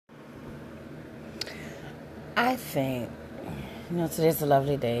I think, today's a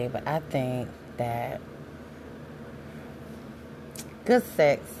lovely day, but I think that good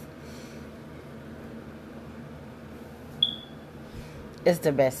sex is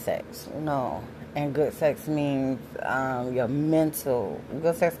the best sex, And good sex means your mental.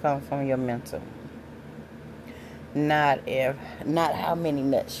 Good sex comes from your mental. Not how many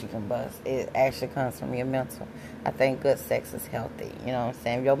nuts you can bust. It actually comes from your mental. I think good sex is healthy. You know what I'm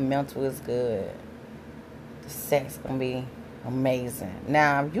saying? If your mental is good, the sex gonna be amazing.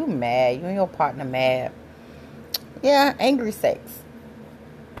 Now, if you mad, you and your partner mad, yeah, angry sex.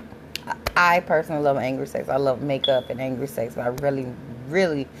 I personally love angry sex. I love makeup and angry sex, but I really,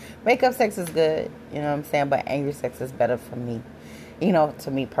 really, makeup sex is good. You know what I'm saying? But angry sex is better for me.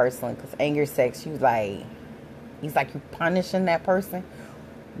 To me personally, because angry sex, he's like you punishing that person,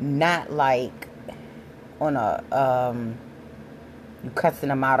 not like on a you cussing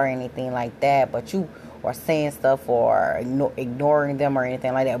them out or anything like that, but you are saying stuff or ignoring them or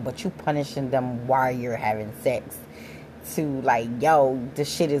anything like that, but you punishing them while you're having sex. To like, yo,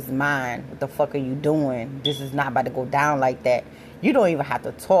 this shit is mine. What the fuck are you doing? This is not about to go down like that. You don't even have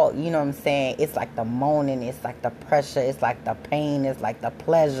to talk. You know what I'm saying? It's like the moaning. It's like the pressure. It's like the pain. It's like the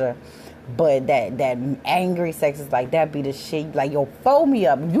pleasure. But that angry sex is like, that be the shit. Like, yo, fold me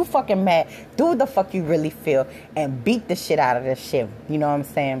up. If you fucking mad, do what the fuck you really feel and beat the shit out of this shit. You know what I'm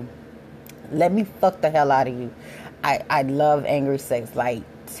saying? Let me fuck the hell out of you. I love angry sex. Like,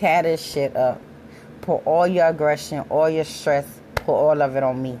 tear this shit up. Put all your aggression, all your stress, put all of it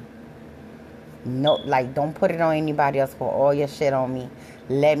on me. No, like, don't put it on anybody else. Put all your shit on me.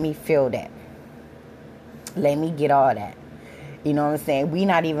 Let me feel that. Let me get all that. You know what I'm saying? We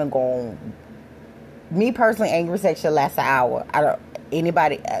not even going. Me personally, angry sex should last an hour. I don't.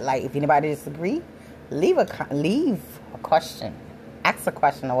 Anybody like, if anybody disagree, leave a question, ask a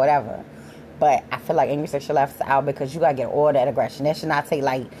question or whatever. But I feel like angry sex should last an hour because you gotta get all that aggression. That should not take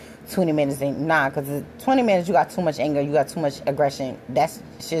like 20 minutes. Because 20 minutes you got too much anger, you got too much aggression. That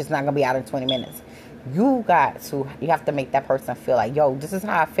shit's not gonna be out in 20 minutes. You have to make that person feel like, yo, this is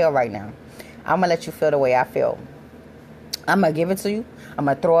how I feel right now. I'm gonna let you feel the way I feel. I'm gonna give it to you. I'm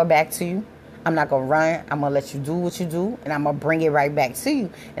gonna throw it back to you. I'm not gonna run. I'm gonna let you do what you do, and I'm gonna bring it right back to you.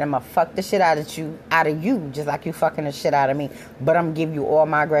 And I'm gonna fuck the shit out of you, just like you fucking the shit out of me. But I'm gonna give you all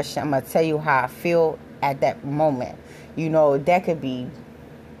my aggression. I'm gonna tell you how I feel at that moment. That could be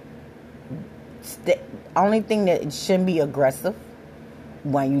the only thing that it shouldn't be aggressive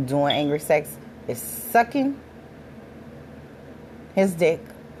when you doing angry sex is sucking his dick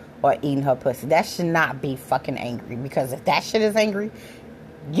or eating her pussy. That should not be fucking angry, because if that shit is angry,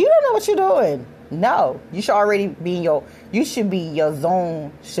 you don't know what you're doing. No, you should already be your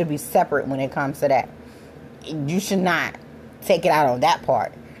zone should be separate when it comes to that. You should not take it out on that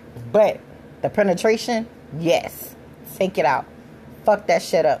part. But the penetration, yes, take it out. Fuck that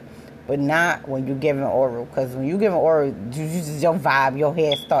shit up. But not when you're giving oral. Because when you giving oral, your vibe, your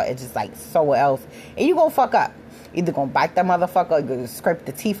head start, it's just like somewhere else. And you gonna fuck up. Either gonna bite that motherfucker or you gonna scrape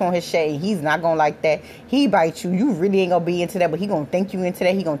the teeth on his shit. He's not gonna like that. He bite you. You really ain't gonna be into that, but he gonna think you into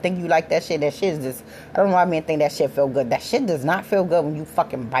that. He gonna think you like that shit. That shit is just, I don't know why men think that shit feel good. That shit does not feel good when you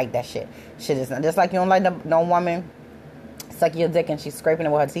fucking bite that shit. Shit is not. Just like you don't like no woman suck your dick and she's scraping it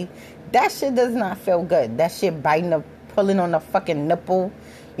with her teeth. That shit does not feel good. That shit pulling on the fucking nipple.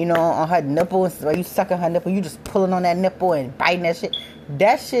 On her nipple, or you sucking her nipple, you just pulling on that nipple and biting that shit.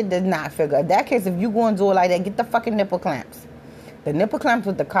 That shit does not feel good. In that case, if you go and do it like that, get the fucking nipple clamps. The nipple clamps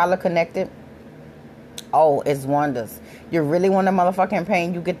with the collar connected, oh, it's wonders. You really want a motherfucking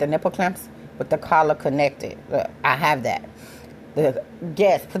pain, you get the nipple clamps with the collar connected. Look, I have that.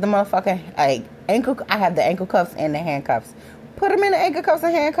 Yes, put the motherfucking ankle. I have the ankle cuffs and the handcuffs. Put them in the ankle cuffs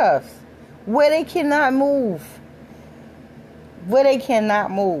and handcuffs where they cannot move. Where they cannot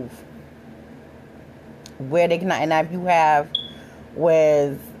move. Where they cannot. And if you have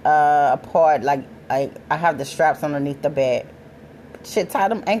with a part, like I have the straps underneath the bed. Shit, tie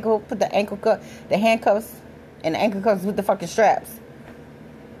them put the the handcuffs and the ankle cuffs with the fucking straps.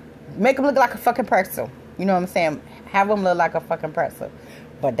 Make them look like a fucking pretzel. You know what I'm saying? Have them look like a fucking pretzel.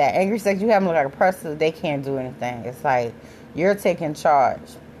 But that angry sex, you have them look like a pretzel, they can't do anything. It's like, you're taking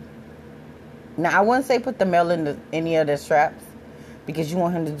charge. Now, I wouldn't say put the male in any of the straps, because you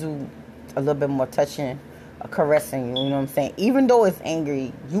want him to do a little bit more touching, caressing you, you know what I'm saying? Even though it's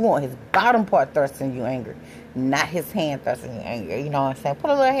angry, you want his bottom part thrusting you angry, not his hand thrusting you angry, you know what I'm saying? Put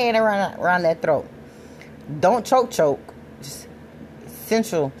a little hand around that throat. Don't choke, just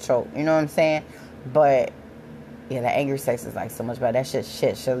sensual choke, you know what I'm saying? But, yeah, the angry sex is like so much better. That shit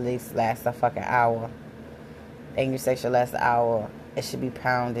should at least last a fucking hour. The angry sex should last an hour. It should be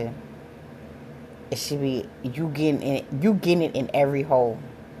pounding. It should be you getting it in every hole.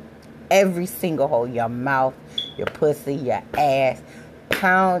 Every single hole. Your mouth, your pussy, your ass.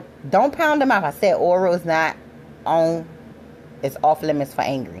 Don't pound them out. I said oral is not on, it's off limits for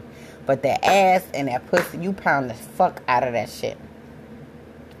angry. But that ass and that pussy, you pound the fuck out of that shit.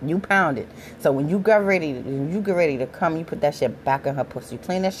 You pound it. So when you get ready to come, you put that shit back in her pussy. You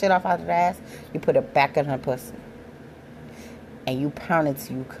clean that shit off out of the ass, you put it back in her pussy. And you pound it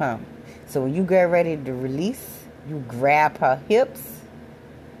till you come. So when you get ready to release, you grab her hips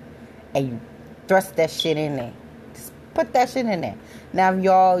and you thrust that shit in there. Just put that shit in there. Now if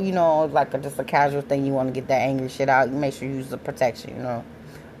y'all, like just a casual thing, you want to get that angry shit out, you make sure you use the protection,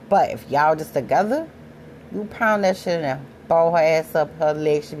 But if y'all just together, you pound that shit in there. Ball her ass up. Her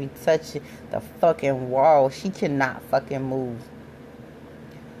legs should be touching the fucking wall. She cannot fucking move.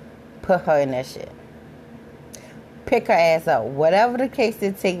 Put her in that shit. Pick her ass up. Whatever the case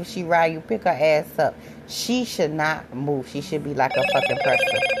it takes, she ride you, pick her ass up. She should not move. She should be like a fucking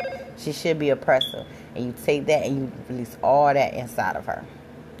presser. She should be a presser. And you take that and you release all that inside of her.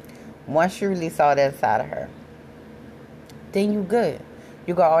 Once you release all that inside of her, then you good.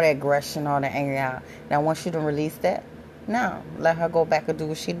 You got all that aggression, all that anger out. Now, once you done release that, now let her go back and do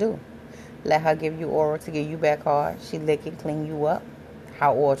what she do. Let her give you oral to get you back hard. She lick and clean you up.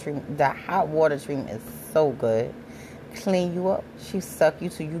 The hot water treatment is so good. Clean you up. She suck you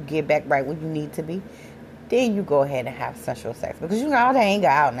till you get back right where you need to be. Then you go ahead and have sensual sex. Because all the anger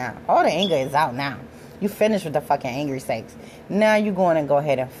out now. All the anger is out now. You finished with the fucking angry sex. Now you going and go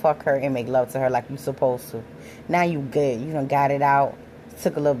ahead and fuck her and make love to her like you supposed to. Now you good. You done got it out.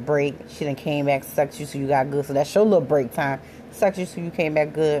 Took a little break. She done came back, sucked you so you got good. So that's your little break time. Sucked you so you came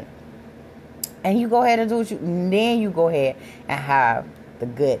back good. And you go ahead and do what and then you go ahead and have the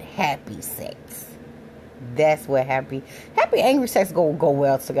good happy sex. That's what happy angry sex go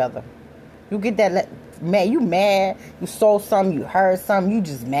well together. You get that mad, you mad, you saw something, you heard something, you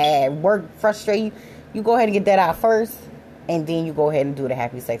just mad, work frustrated. You go ahead and get that out first, and then you go ahead and do the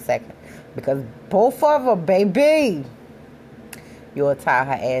happy sex second. Because both of them, baby, you'll tie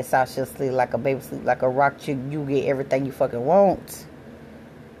her ass out, she'll sleep like a baby, sleep like a rock chick. You get everything you fucking want.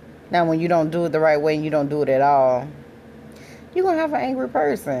 Now, when you don't do it the right way and you don't do it at all, you're going to have an angry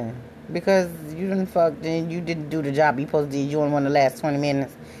person. Because you didn't fuck, and you didn't do the job you supposed to do. You only won the last 20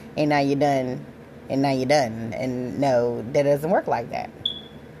 minutes, and now you're done. And no, that doesn't work like that.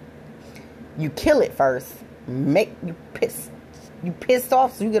 You kill it first. You pissed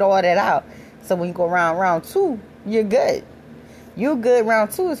off, so you get all that out. So when you go round two, you're good. You're good.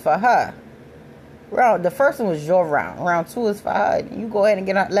 Round two is for her. The first one was your round. Round two is for her. You go ahead and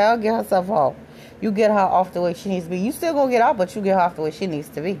let her get herself off. You get her off the way she needs to be. You still gonna get off, but you get her off the way she needs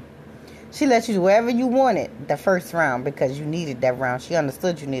to be. She let you do whatever you wanted the first round because you needed that round. She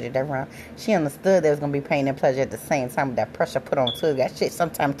understood you needed that round. She understood there was going to be pain and pleasure at the same time with that pressure put on to that shit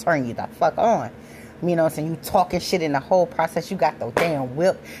sometimes turn you the fuck on. You know what I'm saying? You talking shit in the whole process. You got the damn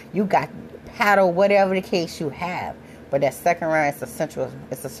whip. You got paddle, whatever the case you have. But that second round, it's a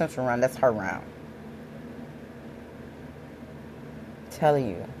central round. That's her round. I'm telling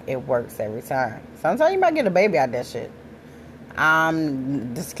you, it works every time. Sometimes you might get a baby out of that shit.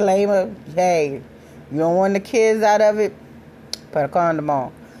 Disclaimer, hey, you don't want the kids out of it, put a condom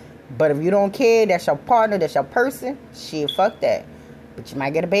on. But if you don't care, that's your partner, that's your person, shit, fuck that. But you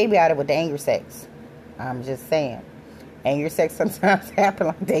might get a baby out of it with the angry sex. I'm just saying. Angry sex sometimes happen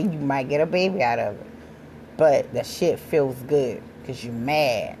like that. You might get a baby out of it. But that shit feels good because you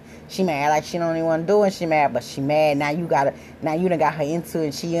mad. She mad like she don't even want to do it. She mad, but she mad. Now you done got her into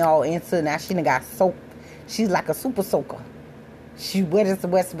it. She all into it. Now she done got soaked. She's like a super soaker. She wet as the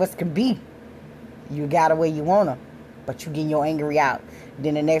West can be. You got her where you want her, but you getting your angry out.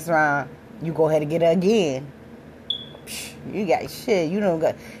 Then the next round, you go ahead and get her again. You got shit. You don't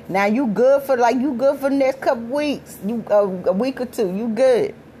got. Now you good for the next couple weeks. You a week or two. You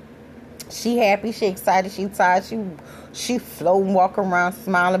good. She happy. She excited. She tired. She floating, walking around,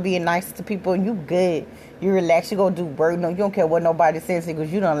 smiling, being nice to people. And you good. You relax. You go do work. No, you don't care what nobody says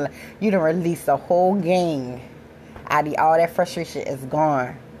because you don't release the whole gang. All that frustration is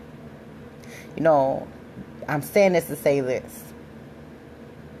gone. I'm saying this to say this.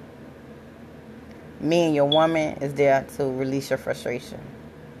 Me and your woman is there to release your frustration.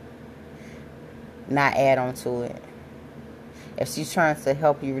 Not add on to it. If she's trying to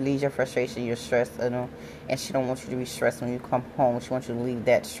help you release your frustration, your stress, and she don't want you to be stressed when you come home. She wants you to leave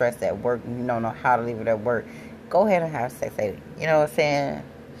that stress at work and you don't know how to leave it at work. Go ahead and have sex. You know what I'm saying?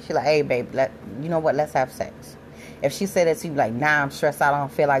 She like, hey, babe, you know what? Let's have sex. If she said that to you, like, nah, I'm stressed out, I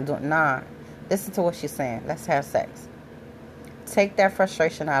don't feel like doing, listen to what she's saying. Let's have sex. Take that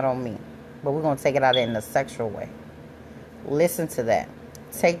frustration out on me. but we're going to take it out in a sexual way. Listen to that.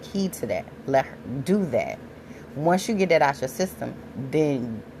 Take heed to that. Let her do that. Once you get that out your system,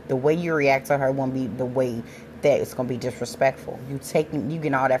 then the way you react to her won't be the way that it's going to be disrespectful. You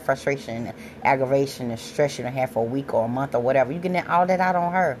getting all that frustration and aggravation and stress you have for a week or a month or whatever. You getting all that out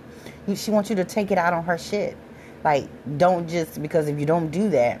on her. She wants you to take it out on her shit. Like, don't just, because if you don't do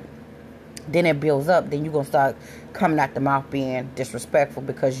that, then it builds up. Then you're going to start coming out the mouth being disrespectful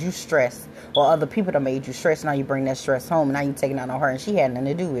because you stressed, or other people that made you stress. Now you bring that stress home, and now you taking it out on her, and she had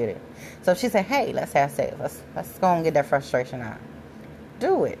nothing to do with it. So if she said, hey, let's have sex. Let's go and get that frustration out.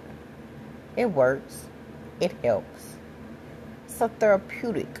 Do it. It works. It helps. It's a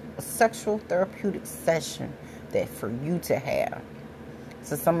sexual therapeutic session that for you to have.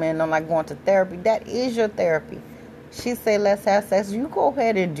 So some men don't like going to therapy. That is your therapy. She say, let's have sex. You go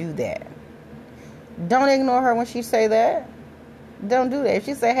ahead and do that. Don't ignore her when she say that. Don't do that. If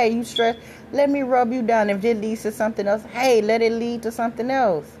she say, hey, you stressed, let me rub you down. If it leads to something else, hey, let it lead to something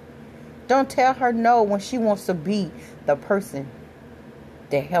else. Don't tell her no when she wants to be the person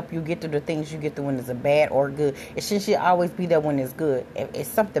that help you get through the things you get through when it's a bad or good. It should always be there when it's good. If it's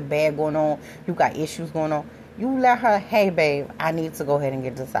something bad going on, you got issues going on, you let her, hey, babe, I need to go ahead and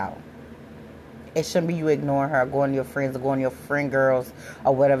get this out. It shouldn't be you ignoring her, going to your friends, or going to your friend girls,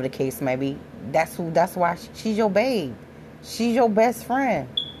 or whatever the case may be. That's why she's your babe. She's your best friend.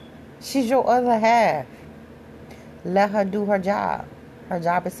 She's your other half. Let her do her job. Her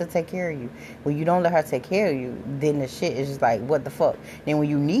job is to take care of you. When you don't let her take care of you, then the shit is just like, what the fuck? Then when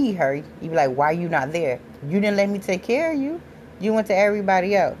you need her, you be like, why are you not there? You didn't let me take care of you. You went to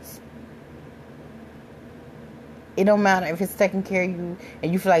everybody else. It don't matter if it's taking care of you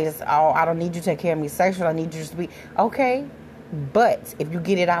and you feel like, I don't need you to take care of me sexually. I need you just to be okay. But if you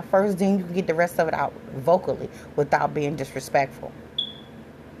get it out first, then you can get the rest of it out vocally without being disrespectful.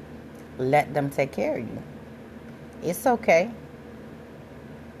 Let them take care of you. It's okay.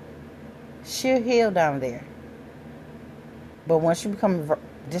 She'll heal down there. But once you become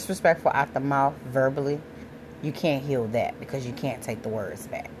disrespectful out the mouth verbally, you can't heal that because you can't take the words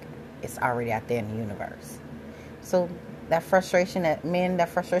back. It's already out there in the universe. So that frustration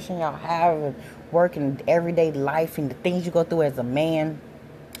y'all have and working everyday life and the things you go through as a man,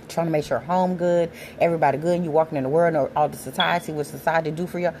 trying to make sure home good, everybody good, and you walking in the world and all the society, what society do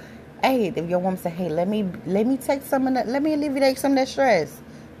for you. Hey, if your woman say, hey, let me take some of that, let me alleviate some of that stress.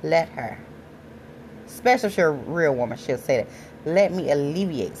 Let her. Especially if you're a real woman, she'll say that. Let me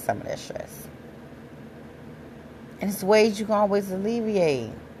alleviate some of that stress. And it's ways you can always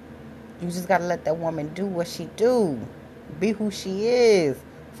alleviate. You just got to let that woman do what she do. Be who she is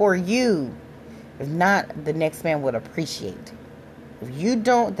for you. If not, the next man would appreciate. If you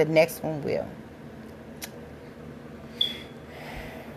don't, the next one will.